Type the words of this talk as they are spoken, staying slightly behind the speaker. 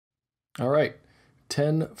All right,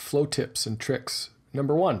 10 flow tips and tricks.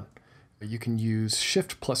 Number 1, you can use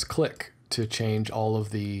shift+click to change all of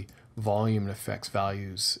the volume and effects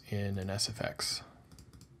values in an SFX.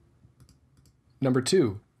 Number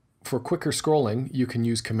 2, for quicker scrolling, you can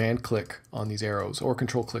use command+click on these arrows or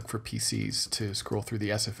control+click for PCs to scroll through the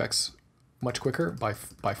SFX much quicker by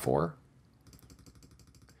 4.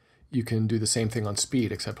 You can do the same thing on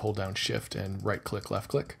speed, except hold down shift and right-click,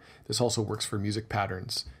 left-click. This also works for music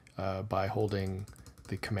patterns by holding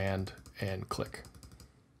the command and click.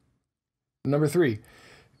 Number 3,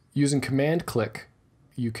 using command-click,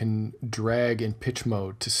 you can drag in pitch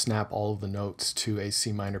mode to snap all of the notes to a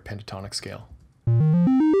C minor pentatonic scale.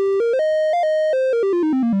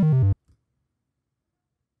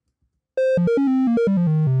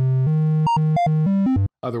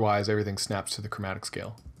 Otherwise, everything snaps to the chromatic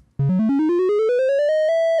scale.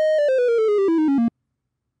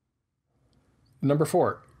 Number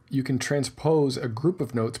 4, you can transpose a group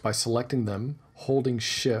of notes by selecting them, holding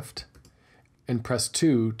shift, and press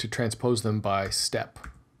 2 to transpose them by step.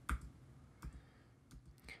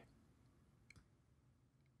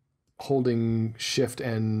 Holding shift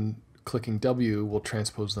and clicking W will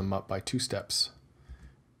transpose them up by 2 steps.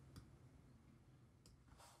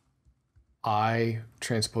 I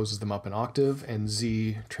transposes them up an octave, and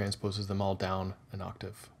Z transposes them all down an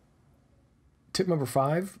octave. Tip number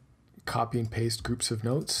 5, copy and paste groups of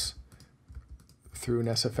notes through an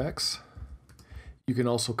SFX. You can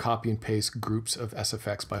also copy and paste groups of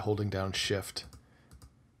SFX by holding down shift,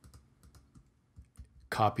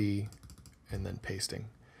 copy, and then pasting.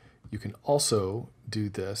 You can also do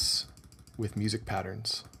this with music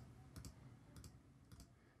patterns.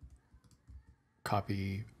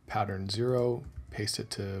 Copy pattern 0, paste it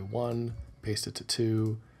to 1, paste it to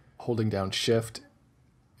 2, holding down shift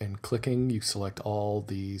and clicking, you select all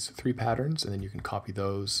these 3 patterns, and then you can copy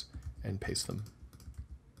those and paste them.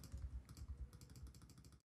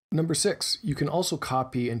 Number 6, you can also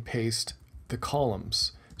copy and paste the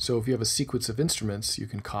columns. So if you have a sequence of instruments, you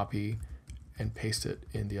can copy and paste it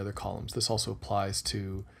in the other columns. This also applies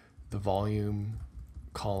to the volume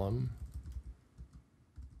column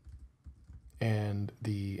and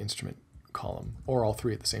the instrument column, or all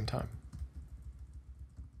 3 at the same time.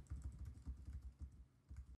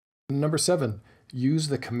 Number 7, use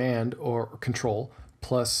the command or control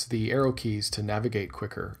plus the arrow keys to navigate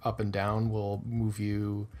quicker. Up and down will move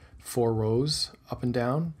you 4 rows up and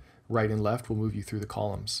down. Right and left will move you through the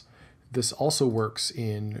columns. This also works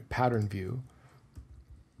in pattern view.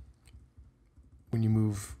 When you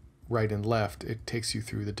move right and left, it takes you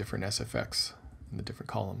through the different SFX in the different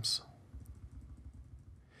columns.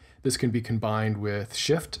 This can be combined with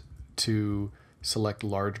shift to select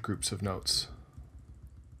large groups of notes.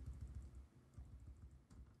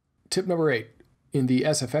 Tip number 8, in the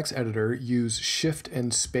SFX editor, use shift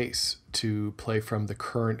and space to play from the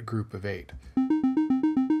current group of 8.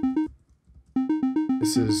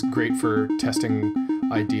 This is great for testing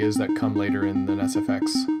ideas that come later in an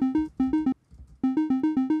SFX.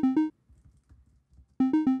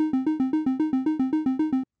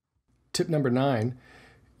 Tip number 9,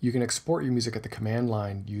 you can export your music at the command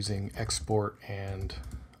line using export and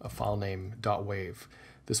a file name .wav.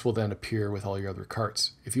 This will then appear with all your other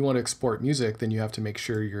carts. If you want to export music, then you have to make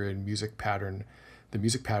sure you're in the music pattern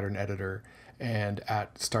editor, and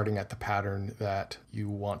starting at the pattern that you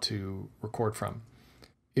want to record from.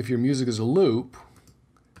 If your music is a loop,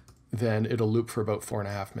 then it'll loop for about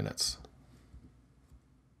 4.5 minutes.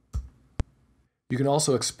 You can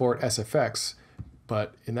also export SFX,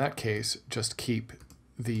 but in that case, just keep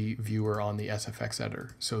the viewer on the SFX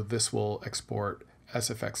editor. So this will export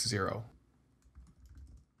SFX 0.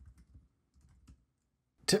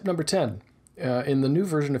 Tip number 10, in the new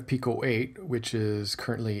version of Pico-8, which is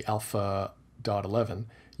currently alpha.11,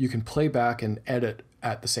 you can play back and edit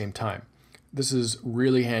at the same time. This is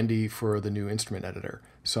really handy for the new instrument editor.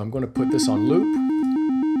 So I'm going to put this on loop,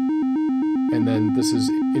 and then this is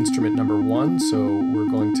instrument number 1, so we're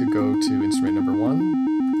going to go to instrument number 1,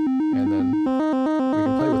 and then we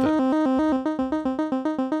can play with it.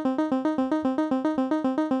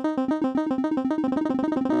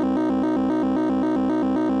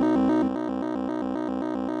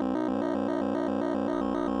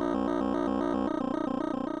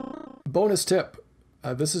 Bonus tip,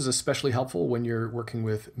 this is especially helpful when you're working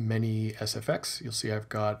with many SFX. You'll see I've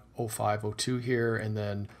got 05, 02 here, and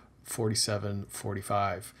then 47,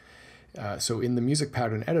 45. So in the music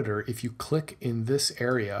pattern editor, if you click in this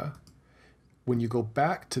area, when you go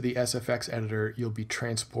back to the SFX editor, you'll be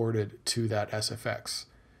transported to that SFX.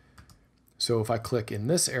 So if I click in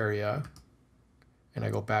this area and I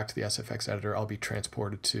go back to the SFX editor, I'll be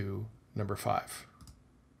transported to number 5.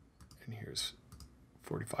 And here's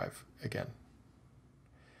 45 again.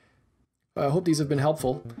 I hope these have been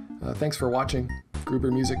helpful. Thanks for watching.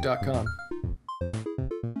 GruberMusic.com.